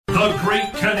The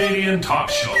Great Canadian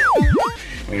Talk Show.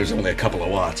 It was only a couple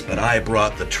of watts, but I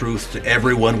brought the truth to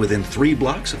everyone within 3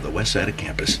 blocks of the west side of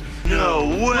campus. No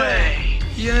way!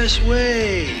 Yes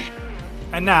way!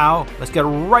 And now, let's get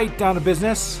right down to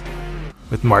business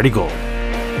with Marty Gold.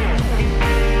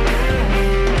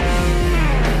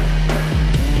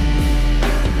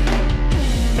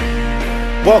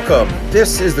 Welcome.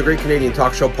 This is the Great Canadian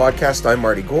Talk Show podcast. I'm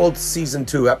Marty Gold, Season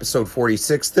 2, Episode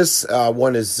 46. This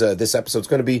episode's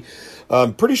going to be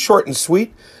pretty short and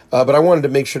sweet, but I wanted to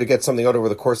make sure to get something out over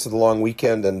the course of the long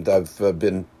weekend, and I've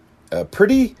been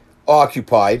pretty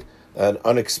occupied. An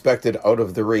unexpected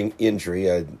out-of-the-ring injury,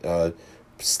 a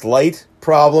slight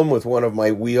problem with one of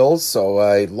my wheels, so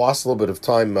I lost a little bit of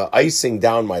time icing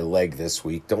down my leg this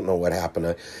week. Don't know what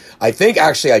happened. I think,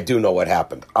 actually, I do know what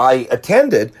happened. I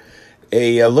attended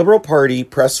a Liberal Party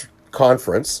press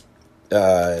conference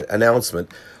announcement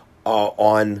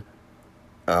on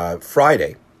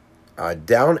Friday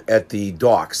down at the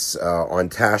docks on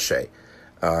Taché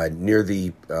near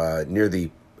the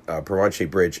Provencher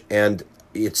Bridge, and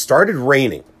it started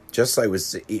raining just as I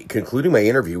was concluding my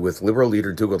interview with Liberal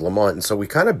leader Douglas Lamont, and so we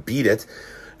kind of beat it,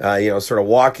 sort of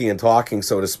walking and talking,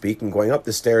 so to speak, and going up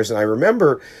the stairs. And I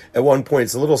remember at one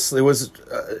point, it was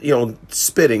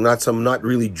spitting, not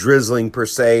really drizzling per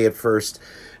se at first.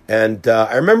 And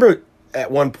I remember at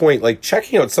one point, like,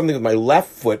 checking out something with my left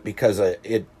foot because I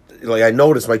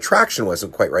noticed my traction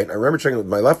wasn't quite right. And I remember checking with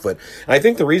my left foot. And I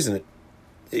think the reason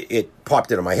it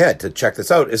popped into my head to check this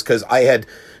out is because I had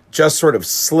just sort of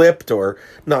slipped, or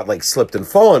not like slipped and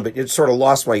fallen, but it sort of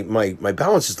lost my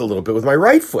balance just a little bit with my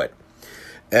right foot.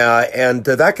 And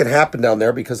that can happen down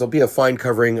there because there'll be a fine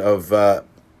covering of, I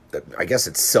guess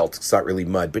it's silt. It's not really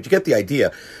mud, but you get the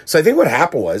idea. So I think what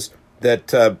happened was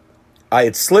that I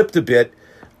had slipped a bit.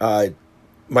 My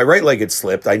right leg had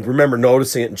slipped. I remember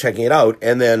noticing it and checking it out.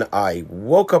 And then I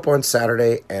woke up on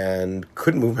Saturday and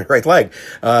couldn't move my right leg.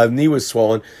 Knee was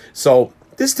swollen. So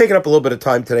this has taken up a little bit of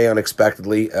time today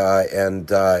unexpectedly.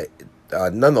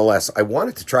 Nonetheless, I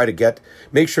wanted to try to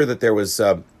make sure that there was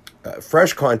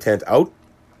fresh content out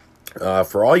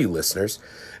for all you listeners.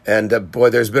 And boy,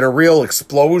 there's been a real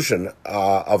explosion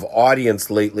of audience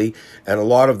lately, and a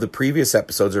lot of the previous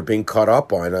episodes are being caught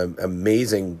up on.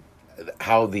 Amazing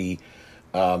how the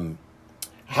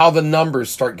numbers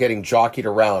start getting jockeyed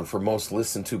around for most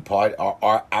listened to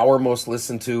our most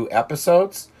listened to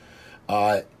episodes,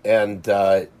 I'm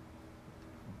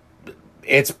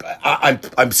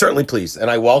certainly pleased,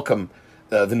 and I welcome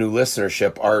the new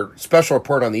listenership. Our special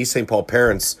report on the East St. Paul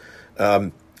parents,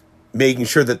 making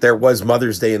sure that there was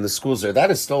Mother's Day in the schools there.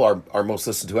 That is still our most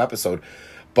listened to episode.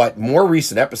 But more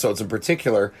recent episodes in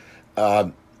particular,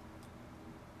 the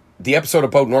episode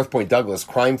about North Point Douglas,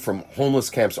 crime from homeless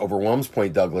camps overwhelms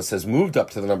Point Douglas, has moved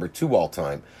up to the number 2 all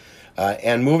time.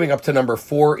 And moving up to number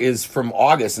 4 is from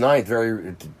August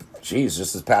 9th,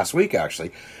 just this past week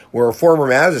actually, where a former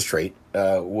magistrate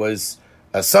was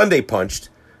Sunday punched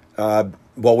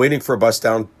while waiting for a bus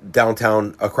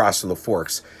downtown across from the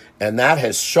Forks. And that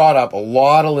has shot up a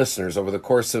lot of listeners over the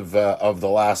course of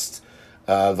the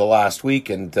last week.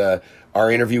 And our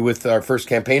interview with our first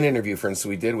campaign interview, for instance,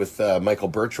 we did with Michael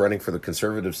Birch running for the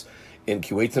Conservatives in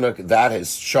Kiiwetinoong, that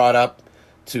has shot up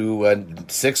to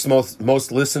 6th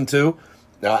most listened to.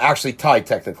 Now, actually tied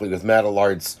technically with Matt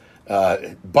Allard's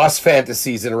bus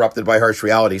fantasies interrupted by harsh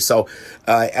reality. So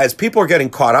as people are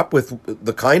getting caught up with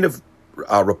the kind of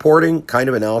reporting, kind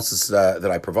of analysis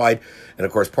that I provide, and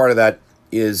of course part of that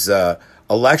is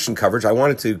election coverage, I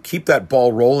wanted to keep that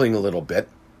ball rolling a little bit.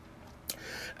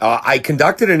 I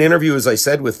conducted an interview, as I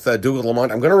said, with Douglas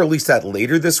Lamont. I'm going to release that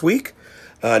later this week.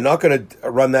 Not going to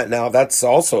run that now. That's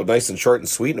also nice and short and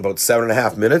sweet in about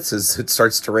 7.5 minutes as it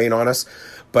starts to rain on us.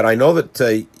 But I know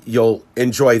that you'll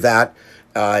enjoy that.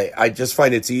 I just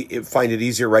find it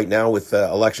easier right now with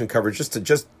election coverage just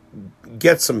to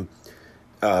get some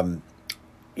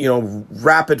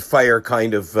rapid fire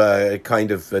kind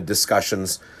of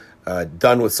discussions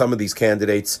done with some of these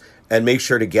candidates, and make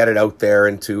sure to get it out there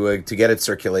and to get it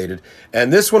circulated.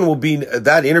 And this one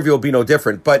that interview will be no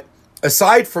different. But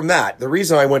aside from that, the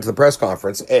reason I went to the press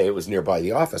conference, A, it was nearby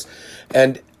the office,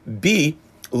 and B,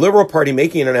 Liberal Party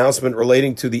making an announcement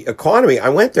relating to the economy. I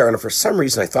went there, and for some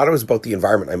reason I thought it was about the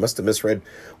environment. I must have misread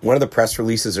one of the press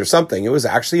releases or something. It was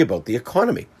actually about the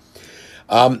economy.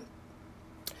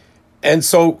 And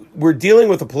so we're dealing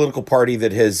with a political party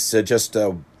that has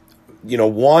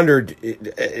wandered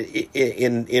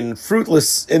in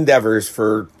fruitless endeavors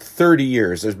for 30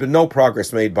 years. There's been no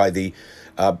progress made by the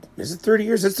Is it 30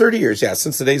 years? It's 30 years, yeah,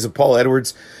 since the days of Paul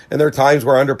Edwards. And there are times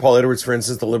where under Paul Edwards, for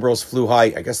instance, the Liberals flew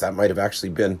high. I guess that might have actually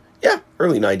been,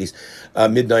 early 90s,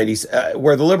 mid-90s,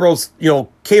 where the Liberals,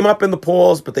 came up in the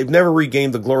polls, but they've never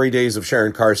regained the glory days of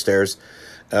Sharon Carstairs.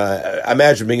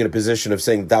 Imagine being in a position of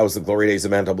saying that was the glory days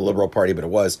of the Manitoba Liberal Party, but it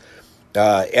was.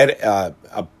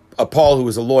 Paul, who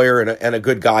was a lawyer and a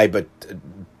good guy, but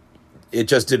it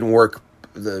just didn't work.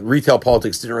 The retail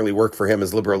politics didn't really work for him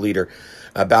as Liberal leader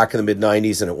back in the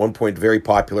mid-90s, and at one point very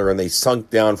popular, and they sunk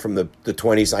down from the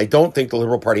 20s. I don't think the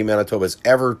Liberal Party of Manitoba has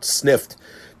ever sniffed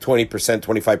 20%,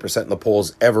 25% in the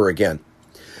polls ever again.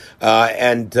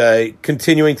 And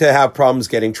continuing to have problems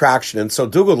getting traction. And so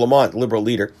Dougald Lamont, Liberal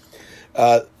leader,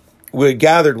 we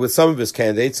gathered with some of his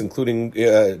candidates, including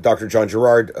Dr. John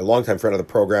Gerard, a longtime friend of the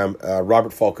program,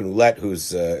 Robert Falcon-Ouellette,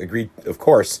 who's agreed, of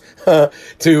course, to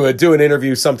do an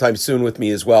interview sometime soon with me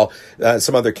as well.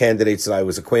 Some other candidates that I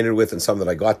was acquainted with and some that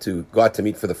I got to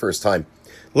meet for the first time.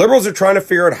 Liberals are trying to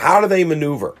figure out how do they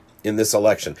maneuver in this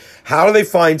election. How do they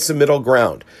find some middle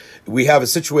ground? We have a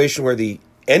situation where the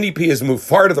NDP has moved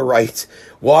far to the right.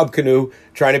 Wab Kinew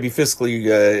trying to be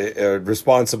fiscally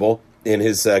responsible in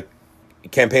his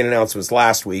campaign announcements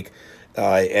last week,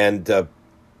 and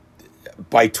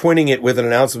by twinning it with an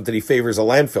announcement that he favors a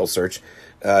landfill search,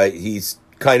 he's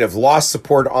kind of lost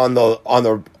support on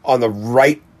the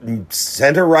right,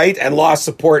 center right, and lost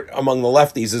support among the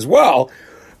lefties as well,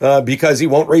 because he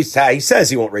won't raise tax. He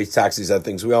says he won't raise taxes on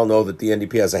things. We all know that the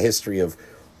NDP has a history of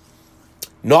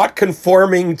not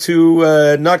conforming to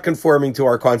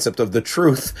our concept of the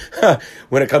truth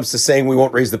when it comes to saying we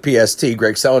won't raise the PST.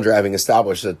 Greg Selinger having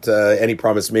established that any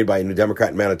promise made by a New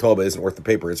Democrat in Manitoba isn't worth the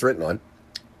paper it's written on.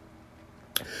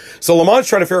 So Lamont's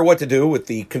trying to figure out what to do with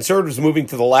the Conservatives moving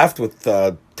to the left with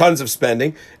tons of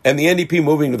spending and the NDP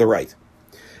moving to the right.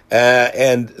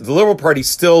 And the Liberal Party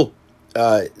still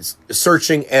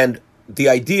searching, and the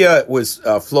idea was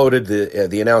floated,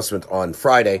 the announcement on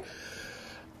Friday,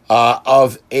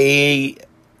 of an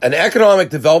economic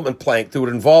development plan that would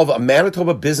involve a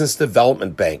Manitoba Business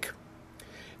Development Bank.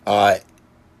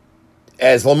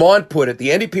 As Lamont put it, the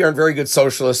NDP aren't very good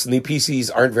socialists and the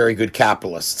PCs aren't very good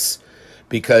capitalists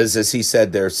because, as he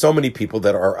said, there are so many people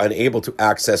that are unable to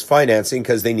access financing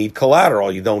because they need collateral.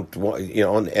 You don't want,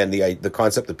 and the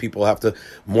concept that people have to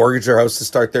mortgage their house to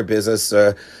start their business,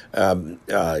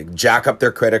 jack up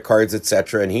their credit cards,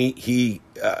 etc. And he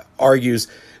argues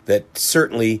that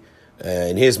certainly,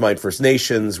 in his mind, First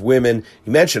Nations, women, he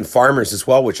mentioned farmers as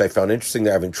well, which I found interesting.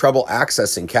 They're having trouble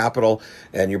accessing capital,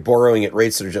 and you're borrowing at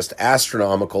rates that are just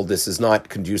astronomical. This is not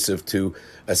conducive to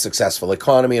a successful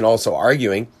economy, and also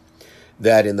arguing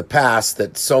that in the past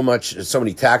that so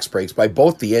many tax breaks by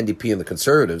both the NDP and the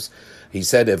Conservatives, he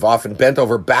said, have often bent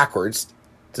over backwards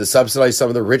to subsidize some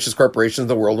of the richest corporations in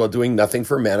the world while doing nothing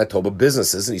for Manitoba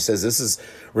businesses. And he says this has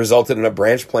resulted in a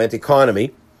branch plant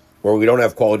economy where we don't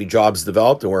have quality jobs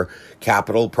developed and where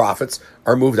capital profits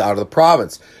are moved out of the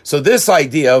province. So this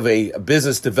idea of a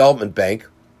business development bank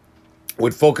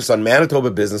would focus on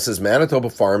Manitoba businesses, Manitoba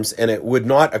farms, and it would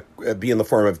not be in the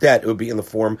form of debt. It would be in the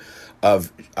form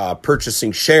of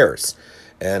purchasing shares.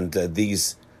 And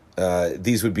these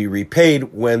would be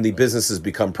repaid when the businesses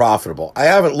become profitable. I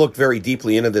haven't looked very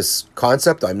deeply into this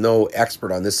concept. I'm no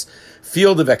expert on this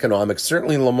field of economics.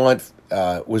 Certainly Lamont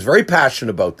was very passionate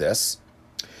about this.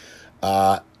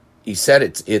 He said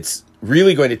it's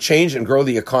really going to change and grow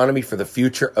the economy for the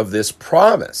future of this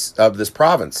province.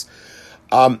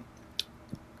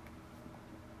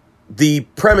 The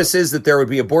premise is that there would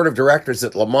be a board of directors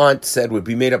that Lamont said would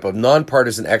be made up of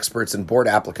nonpartisan experts and board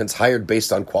applicants hired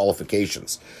based on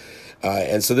qualifications.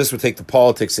 And so this would take the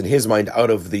politics, in his mind, out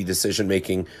of the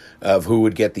decision-making of who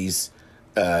would get these,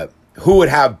 who would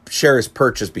have shares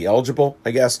purchased, be eligible,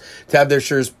 I guess, to have their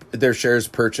shares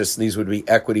purchased. And these would be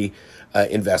equity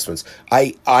investments.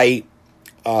 I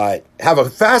have a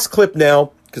fast clip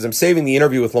now, because I'm saving the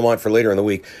interview with Lamont for later in the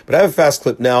week. But I have a fast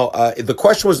clip now. The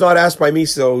question was not asked by me,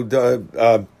 so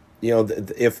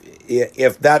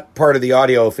if that part of the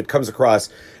audio, if it comes across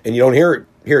and you don't hear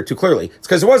it too clearly, it's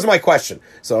because it wasn't my question.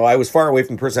 So I was far away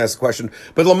from the person who asked the question.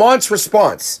 But Lamont's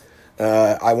response,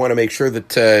 I want to make sure that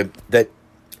that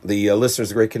the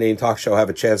listeners of the Great Canadian Talk Show have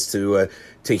a chance to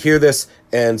hear this.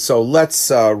 And so let's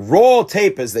roll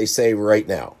tape, as they say, right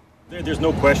now. There's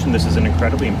no question this is an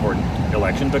incredibly important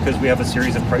election because we have a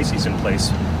series of crises in place.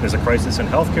 There's a crisis in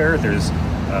healthcare, there's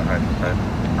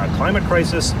a climate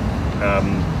crisis,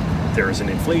 there's an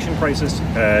inflation crisis,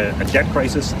 a debt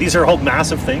crisis. These are all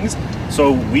massive things.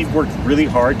 So we've worked really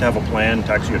hard to have a plan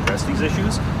to actually address these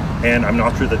issues, and I'm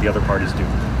not sure that the other parties do.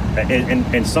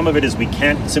 And some of it is we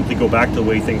can't simply go back to the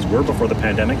way things were before the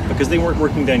pandemic because they weren't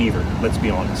working then either, let's be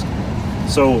honest.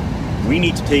 So we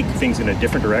need to take things in a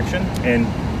different direction. And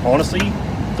honestly,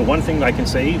 the one thing I can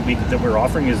say that we're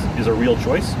offering is a real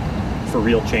choice for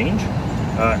real change.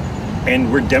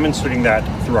 And we're demonstrating that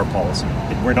through our policy.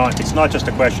 It's not just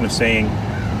a question of saying,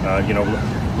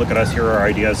 look at us, here are our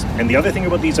ideas. And the other thing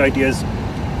about these ideas,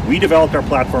 we developed our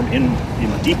platform in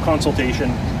deep consultation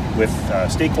with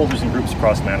stakeholders and groups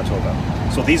across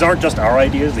Manitoba. So these aren't just our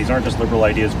ideas, these aren't just Liberal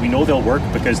ideas. We know they'll work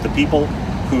because the people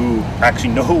who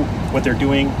actually know what they're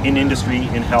doing in industry,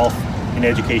 in health, in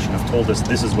education have told us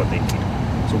this is what they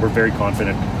need. So we're very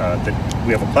confident that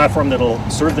we have a platform that'll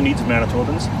serve the needs of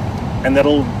Manitobans, and that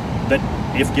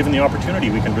if given the opportunity,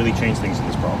 we can really change things in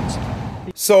this province.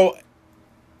 So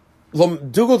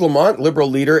Dougald Lamont, Liberal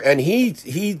leader, and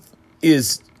he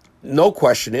is no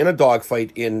question in a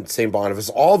dogfight in St. Boniface.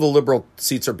 All the Liberal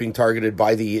seats are being targeted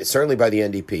certainly by the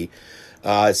NDP.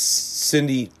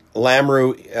 Cindy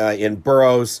Lamrou in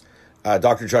Burroughs,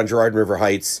 Dr. John Gerard in River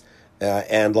Heights,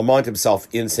 and Lamont himself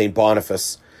in St.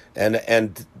 Boniface.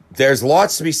 And there's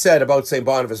lots to be said about St.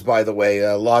 Boniface, by the way,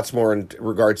 lots more in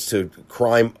regards to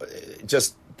crime,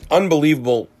 just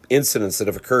unbelievable incidents that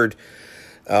have occurred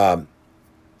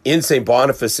in St.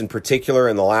 Boniface in particular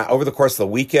over the course of the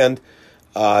weekend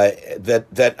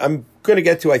that I'm going to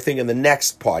get to, I think, in the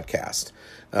next podcast.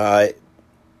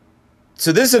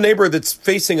 So this is a neighborhood that's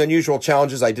facing unusual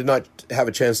challenges. I did not have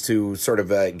a chance to sort of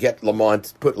put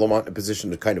Lamont in a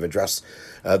position to kind of address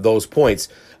those points.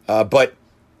 But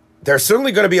there's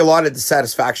certainly going to be a lot of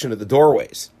dissatisfaction at the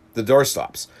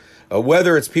doorstops.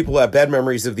 Whether it's people who have bad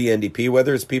memories of the NDP,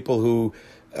 whether it's people who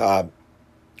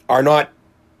are not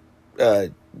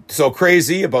so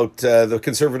crazy about the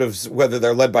Conservatives, whether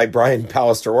they're led by Brian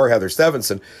Pallister or Heather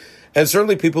Stevenson, and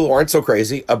certainly people who aren't so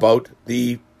crazy about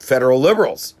the federal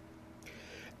Liberals.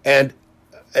 And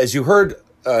as you heard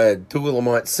Dougald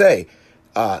Lamont say,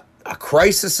 a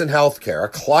crisis in healthcare, a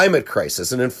climate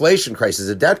crisis, an inflation crisis,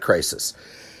 a debt crisis.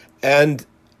 And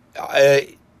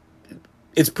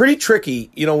it's pretty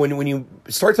tricky, when you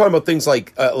start talking about things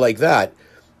like that.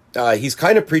 He's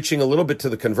kind of preaching a little bit to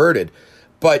the converted,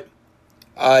 but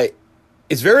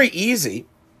it's very easy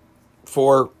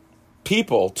for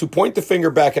people to point the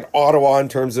finger back at Ottawa in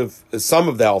terms of some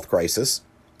of the health crisis,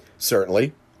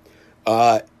 certainly,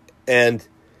 and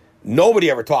nobody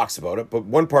ever talks about it. But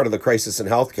one part of the crisis in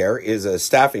healthcare is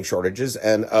staffing shortages,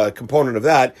 and a component of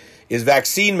that is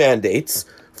vaccine mandates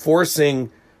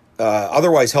forcing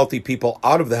otherwise healthy people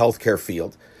out of the healthcare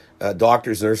field,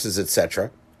 doctors, nurses, etc.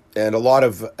 And a lot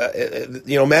of,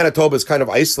 Manitoba is kind of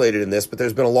isolated in this, but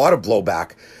there's been a lot of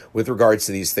blowback with regards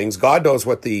to these things. God knows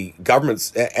what the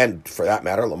government's, and for that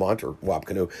matter, Lamont or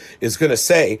Wapkanu, is going to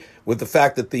say with the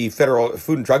fact that the Federal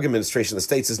Food and Drug Administration of the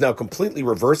States has now completely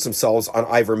reversed themselves on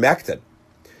ivermectin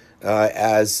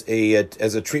as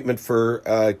a treatment for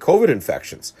COVID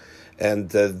infections. And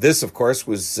this, of course,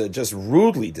 was just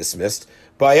rudely dismissed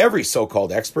by every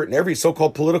so-called expert and every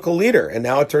so-called political leader. And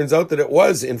now it turns out that it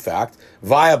was, in fact,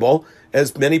 viable,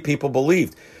 as many people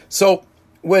believed. So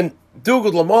when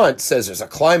Dougald Lamont says there's a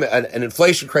climate, an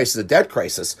inflation crisis, a debt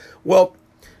crisis, well,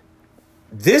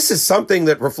 this is something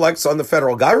that reflects on the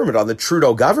federal government, on the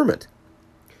Trudeau government.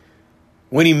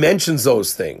 When he mentions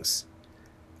those things,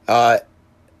 a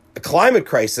climate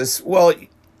crisis, well,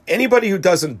 anybody who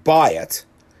doesn't buy it,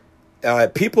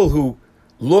 people who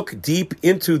look deep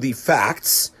into the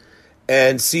facts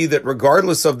and see that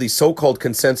regardless of the so-called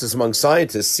consensus among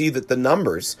scientists, see that the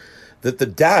numbers, that the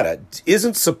data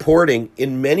isn't supporting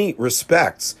in many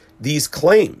respects these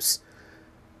claims,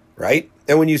 right?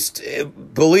 And when you,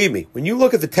 believe me, when you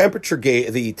look at the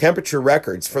temperature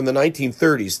records from the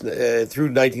 1930s through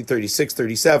 1936,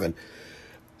 37,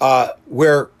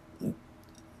 where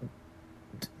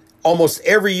almost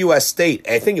every U.S. state,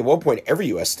 I think at one point every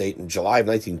U.S. state in July of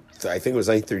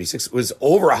 1936 was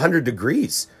over 100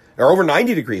 degrees, or over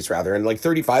 90 degrees rather, and like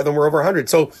 35 of them were over 100.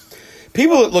 So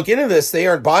people that look into this, they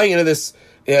aren't buying into this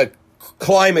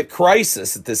climate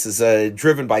crisis, that this is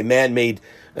driven by man-made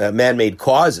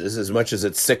causes as much as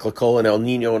it's cyclical and El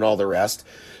Nino and all the rest.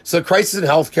 So the crisis in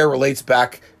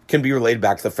healthcare can be related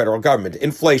back to the federal government.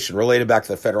 Inflation related back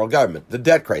to the federal government. The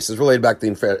debt crisis related back to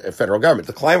the federal government.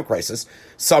 The climate crisis,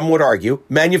 some would argue,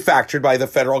 manufactured by the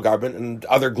federal government and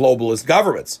other globalist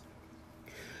governments.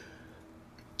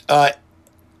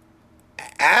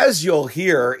 As you'll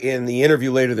hear in the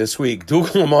interview later this week,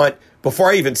 Dougald Lamont,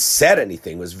 before I even said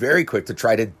anything, was very quick to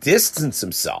try to distance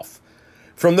himself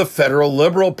from the federal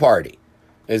Liberal Party.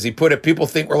 As he put it, people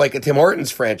think we're like a Tim Hortons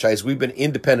franchise. We've been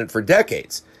independent for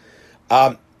decades.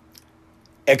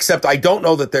 Except I don't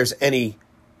know that there's any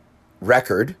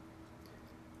record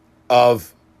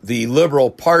of the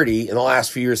Liberal Party in the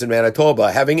last few years in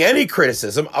Manitoba having any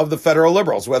criticism of the federal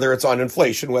Liberals, whether it's on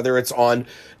inflation, whether it's on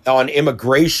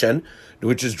immigration,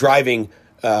 which is driving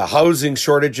housing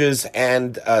shortages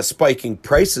and spiking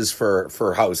prices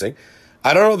for housing.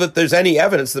 I don't know that there's any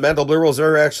evidence the Manitoba Liberals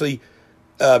are actually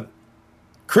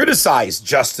criticized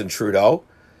Justin Trudeau.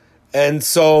 And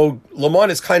so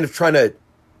Lamont is kind of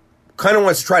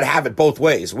wants to try to have it both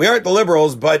ways. We aren't the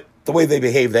Liberals, but the way they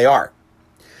behave, they are.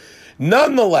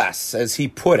 Nonetheless, as he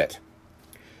put it,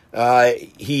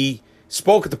 he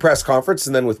spoke at the press conference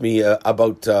and then with me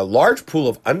about a large pool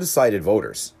of undecided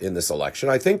voters in this election.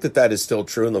 I think that is still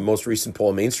true. In the most recent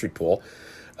poll, Main Street poll,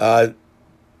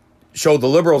 showed the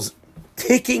Liberals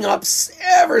ticking up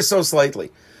ever so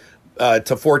slightly to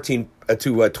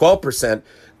 12%.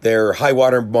 Their high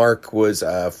water mark was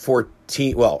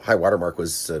 14. Well, high water mark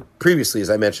was previously, as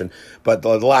I mentioned, but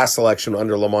the last election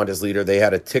under Lamont as leader, they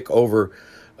had a tick over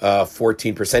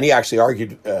 14%. He actually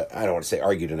argued, I don't want to say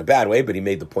argued in a bad way, but he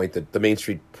made the point that the Main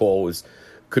Street poll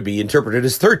could be interpreted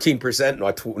as 13%,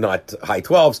 not high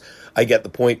 12s. I get the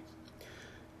point.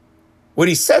 What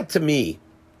he said to me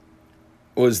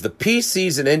was the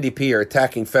PCs and NDP are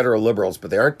attacking federal Liberals, but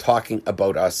they aren't talking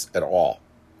about us at all.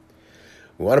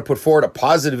 We want to put forward a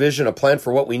positive vision, a plan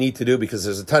for what we need to do, because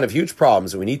there's a ton of huge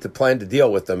problems and we need to plan to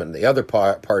deal with them, and the other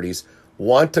parties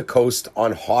want to coast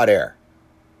on hot air.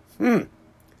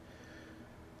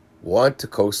 Want to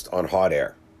coast on hot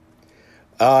air.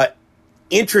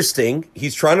 Interesting.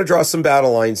 He's trying to draw some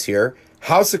battle lines here.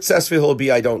 How successful he'll be,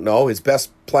 I don't know. His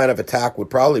best plan of attack would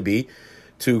probably be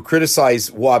to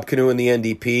criticize Wab Kinew and the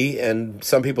NDP, and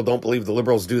some people don't believe the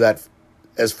Liberals do that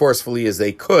as forcefully as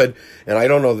they could, and I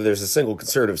don't know that there's a single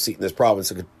Conservative seat in this province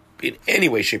that could, in any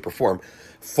way, shape, or form,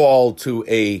 fall to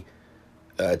a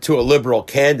Liberal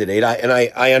candidate.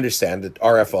 I understand that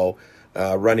RFO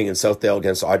running in Southdale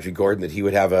against Audrey Gordon, that he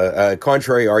would have a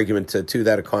contrary argument to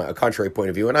that, a contrary point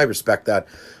of view, and I respect that,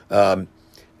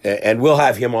 and we'll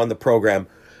have him on the program.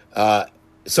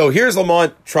 So here's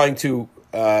Lamont trying to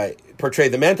portray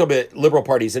the Manitoba Liberal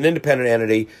Party as an independent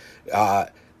entity,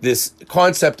 this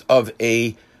concept of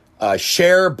a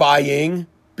share-buying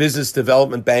business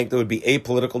development bank that would be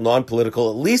apolitical,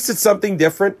 non-political. At least it's something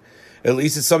different. At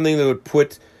least it's something that would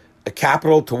put a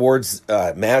capital towards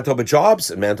Manitoba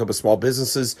jobs and Manitoba small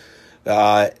businesses.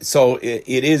 So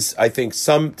it is, I think,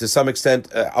 to some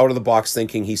extent, out-of-the-box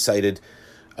thinking. He cited,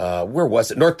 where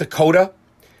was it? North Dakota.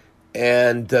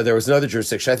 And there was another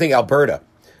jurisdiction, I think Alberta,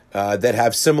 that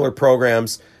have similar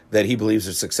programs that he believes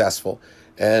are successful.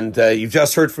 And you've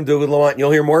just heard from Douglas Lamont.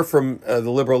 You'll hear more from the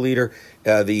Liberal leader.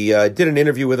 Did an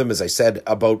interview with him, as I said,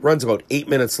 runs about 8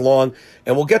 minutes long,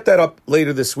 and we'll get that up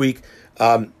later this week.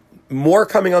 More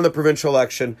coming on the provincial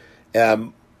election,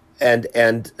 and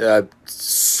the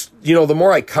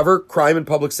more I cover crime and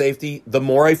public safety, the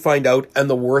more I find out, and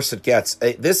the worse it gets.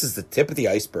 This is the tip of the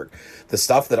iceberg. The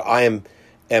stuff that I am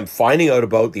finding out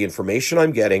about, the information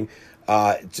I'm getting.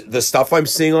 The stuff I'm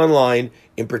seeing online,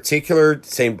 in particular,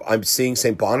 I'm seeing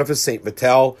St. Boniface, St.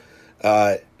 Vital,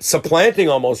 supplanting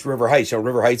almost River Heights.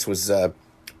 River Heights was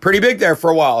pretty big there for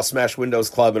a while, Smash Windows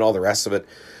Club and all the rest of it.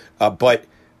 But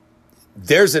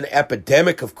there's an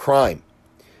epidemic of crime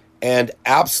and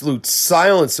absolute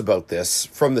silence about this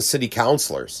from the city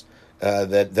councillors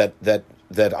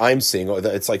that I'm seeing.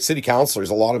 It's like city councillors,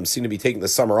 a lot of them seem to be taking the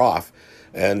summer off.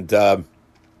 And the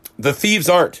thieves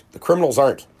aren't. The criminals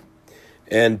aren't.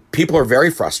 And people are very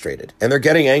frustrated, and they're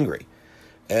getting angry.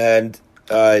 And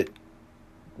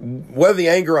whether the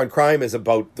anger on crime is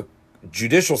about the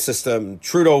judicial system,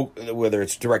 Trudeau, whether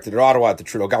it's directed at Ottawa, at the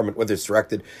Trudeau government, whether it's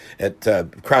directed at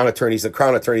Crown attorneys, the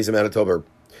Crown attorneys in Manitoba,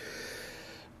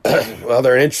 well,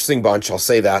 they're an interesting bunch, I'll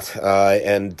say that.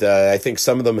 And I think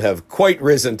some of them have quite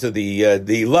risen to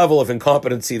the level of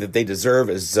incompetency that they deserve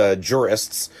as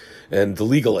jurists and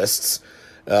legalists.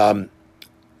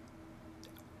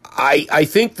 I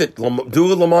think that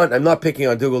Douglas Lamont, I'm not picking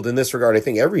on Douglas in this regard, I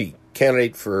think every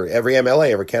candidate for every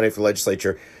MLA, every candidate for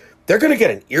legislature, they're going to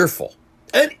get an earful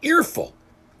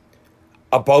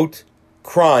about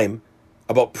crime,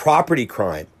 about property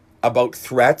crime, about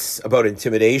threats, about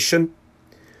intimidation,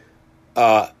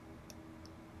 about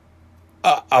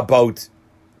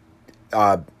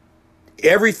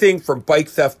everything from bike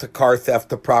theft to car theft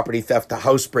to property theft to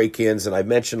house break-ins. And I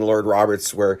mentioned Lord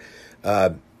Roberts, where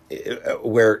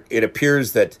it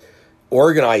appears that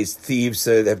organized thieves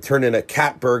have turned into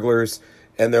cat burglars,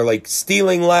 and they're like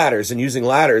stealing ladders and using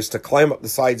ladders to climb up the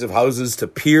sides of houses to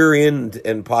peer in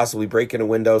and possibly break into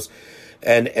windows.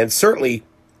 And certainly,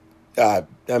 I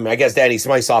guess Danny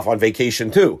Smy's off on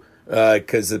vacation too.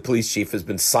 because the police chief has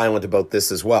been silent about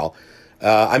this as well.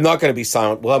 I'm not going to be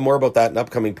silent. We'll have more about that in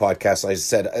upcoming podcasts. Like I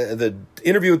said, the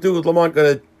interview with Lamont,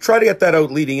 going to try to get that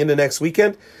out leading into next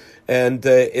weekend. And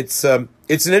it's an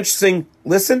interesting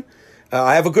listen.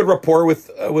 I have a good rapport with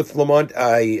Lamont.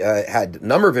 I had a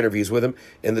number of interviews with him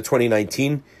in the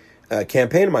 2019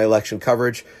 campaign, my election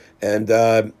coverage.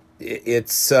 And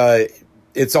it's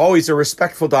always a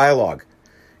respectful dialogue,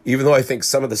 even though I think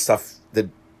some of the stuff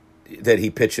that he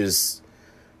pitches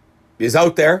is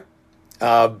out there.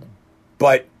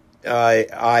 But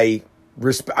I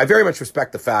very much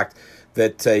respect the fact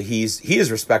that he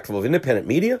is respectful of independent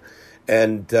media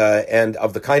and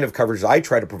of the kind of coverage I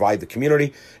try to provide the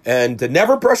community, and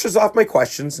never brushes off my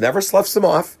questions, never sloughs them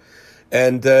off,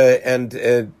 and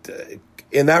in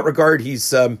that regard,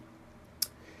 he's been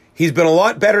a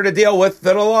lot better to deal with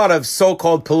than a lot of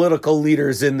so-called political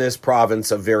leaders in this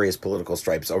province of various political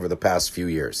stripes over the past few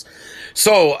years.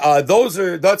 So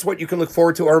that's what you can look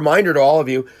forward to. A reminder to all of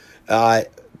you.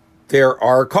 There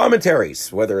are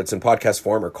commentaries, whether it's in podcast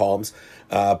form or columns,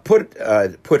 put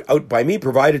out by me,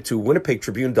 provided to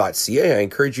winnipegtribune.ca. I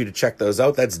encourage you to check those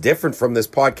out. That's different from this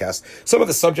podcast. Some of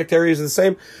the subject areas are the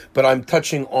same, but I'm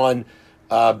touching on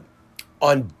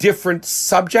different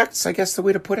subjects, I guess the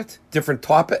way to put it, different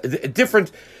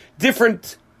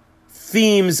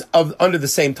themes of under the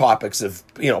same topics of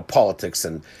politics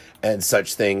and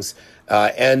such things.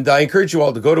 And I encourage you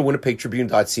all to go to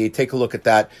winnipegtribune.ca, take a look at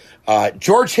that.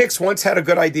 George Hicks once had a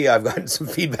good idea. I've gotten some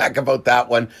feedback about that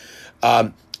one.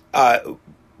 One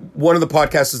of the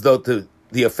podcasts is, though, the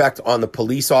effect on the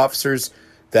police officers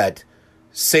that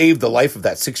saved the life of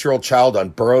that 6-year-old child on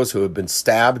Burroughs who had been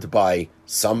stabbed by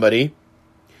somebody,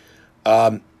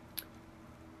 as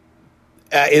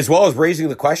well as raising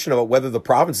the question about whether the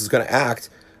province is going to act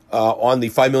on the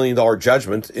 $5 million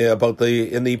judgment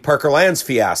in the Parker Lands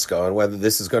fiasco, and whether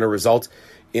this is going to result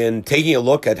in taking a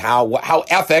look at how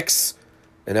ethics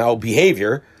and how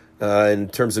behavior in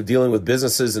terms of dealing with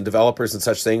businesses and developers and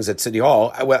such things at City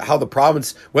Hall, whether the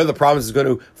province is going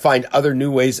to find other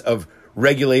new ways of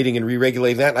regulating and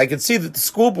re-regulating that. And I can see that the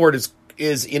school board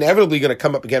is inevitably going to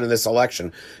come up again in this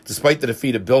election, despite the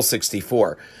defeat of Bill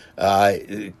 64.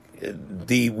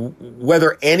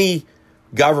 Whether any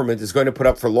government is going to put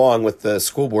up for long with the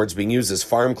school boards being used as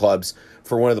farm clubs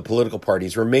for one of the political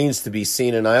parties remains to be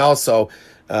seen. And I also,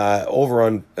 over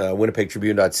on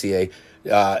winnipegtribune.ca,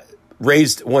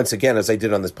 raised once again, as I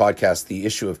did on this podcast, the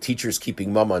issue of teachers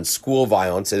keeping mum on school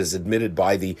violence as admitted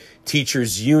by the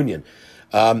teachers union.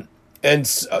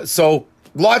 So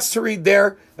lots to read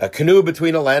there. A canoe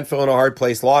between a landfill and a hard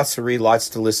place. Lots to read, lots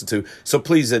to listen to. So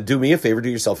please do me a favor, do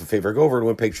yourself a favor. Go over to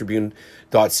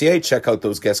winnipegtribune.ca. Check out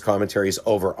those guest commentaries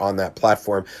over on that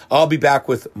platform. I'll be back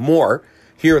with more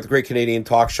here at the Great Canadian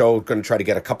Talk Show. Going to try to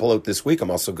get a couple out this week.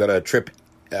 I'm also got a trip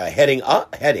heading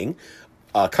out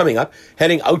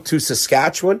to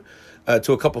Saskatchewan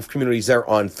to a couple of communities there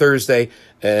on Thursday.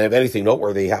 And if anything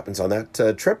noteworthy happens on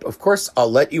that trip, of course,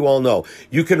 I'll let you all know.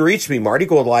 You can reach me,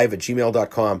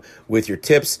 martygoldlive@gmail.com, with your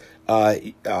tips,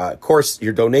 of course,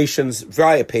 your donations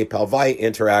via PayPal, via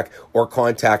Interact, or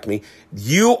contact me.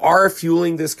 You are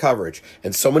fueling this coverage.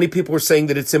 And so many people are saying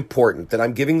that it's important, that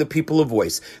I'm giving the people a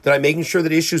voice, that I'm making sure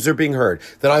that issues are being heard,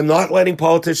 that I'm not letting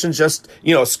politicians just,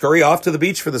 scurry off to the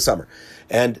beach for the summer.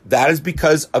 And that is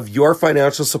because of your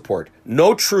financial support.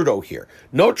 No Trudeau here.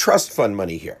 No trust fund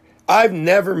money here. I've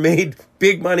never made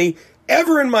big money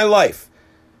ever in my life.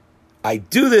 I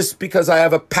do this because I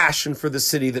have a passion for the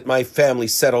city that my family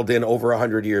settled in over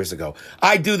 100 years ago.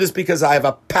 I do this because I have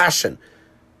a passion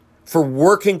for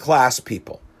working class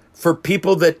people, for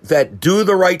people that do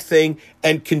the right thing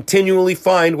and continually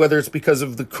find, whether it's because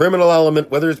of the criminal element,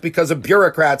 whether it's because of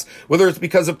bureaucrats, whether it's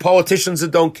because of politicians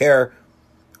that don't care,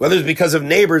 whether it's because of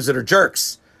neighbors that are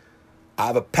jerks. I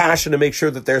have a passion to make sure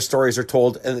that their stories are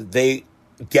told and that they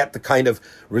get the kind of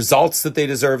results that they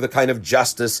deserve, the kind of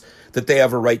justice that they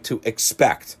have a right to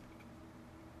expect.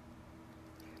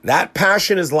 That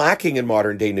passion is lacking in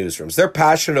modern day newsrooms. They're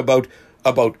passionate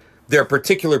about their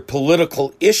particular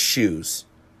political issues.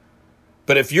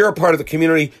 But if you're a part of the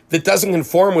community that doesn't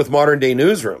conform with modern day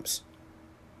newsrooms,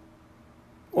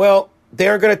 well, they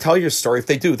aren't going to tell your story. If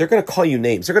they do, they're going to call you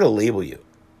names. They're going to label you.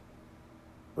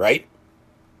 Right?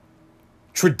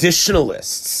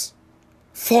 Traditionalists.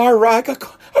 Far right. I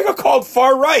got called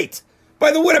far right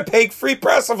by the Winnipeg Free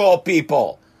Press of all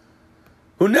people,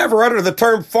 who never utter the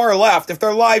term far left if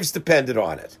their lives depended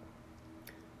on it.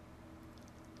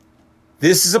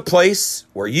 This is a place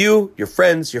where you, your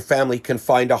friends, your family can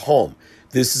find a home.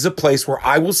 This is a place where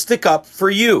I will stick up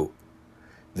for you.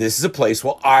 This is a place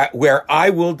where I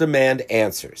will demand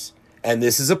answers. And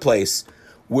this is a place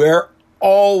where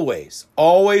always,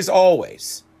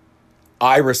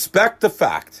 I respect the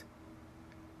fact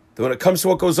that when it comes to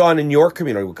what goes on in your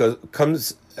community,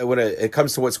 when it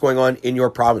comes to what's going on in your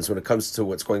province, when it comes to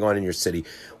what's going on in your city,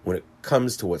 when it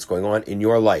comes to what's going on in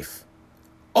your life,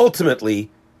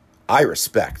 ultimately, I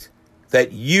respect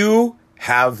that you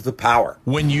have the power.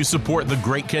 When you support the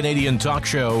Great Canadian Talk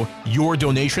Show, your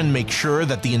donation makes sure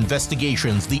that the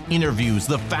investigations, the interviews,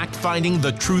 the fact-finding,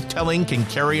 the truth-telling can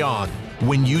carry on.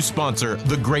 When you sponsor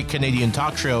the Great Canadian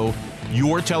Talk Show,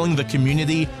 you're telling the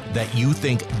community that you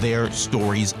think their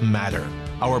stories matter.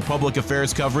 Our public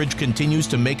affairs coverage continues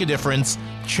to make a difference,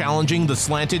 challenging the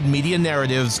slanted media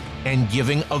narratives and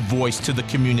giving a voice to the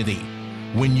community.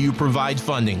 When you provide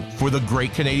funding for the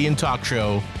Great Canadian Talk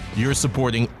Show, you're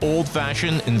supporting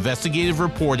old-fashioned investigative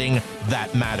reporting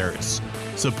that matters.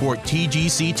 Support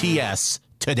TGCTS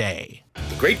today.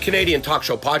 The Great Canadian Talk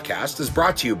Show podcast is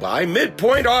brought to you by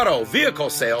Midpoint Auto, vehicle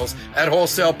sales at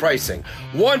wholesale pricing.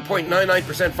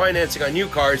 1.99% financing on new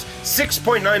cars,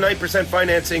 6.99%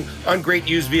 financing on great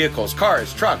used vehicles,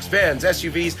 cars, trucks, vans,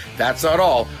 SUVs. That's not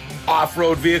all.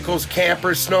 Off-road vehicles,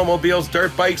 campers, snowmobiles,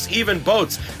 dirt bikes, even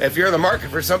boats. If you're in the market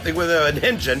for something with an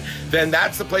engine, then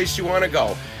that's the place you want to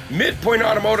go.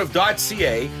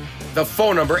 MidpointAutomotive.ca. The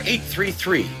phone number,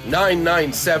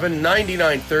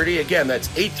 833-997-9930. Again, that's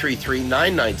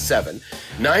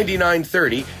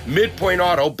 833-997-9930. Midpoint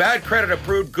Auto, bad credit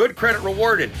approved, good credit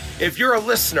rewarded. If you're a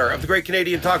listener of the Great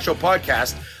Canadian Talk Show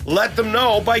podcast, let them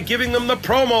know by giving them the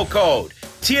promo code,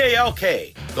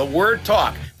 TALK, the word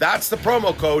talk. That's the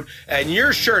promo code, and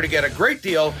you're sure to get a great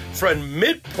deal from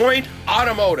Midpoint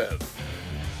Automotive.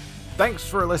 Thanks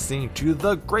for listening to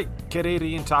the Great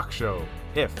Canadian Talk Show.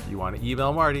 If you want to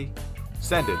email Marty,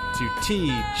 send it to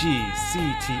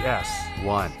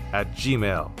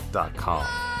tgcts1@gmail.com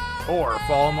or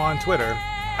follow him on Twitter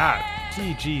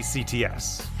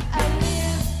 @tgcts.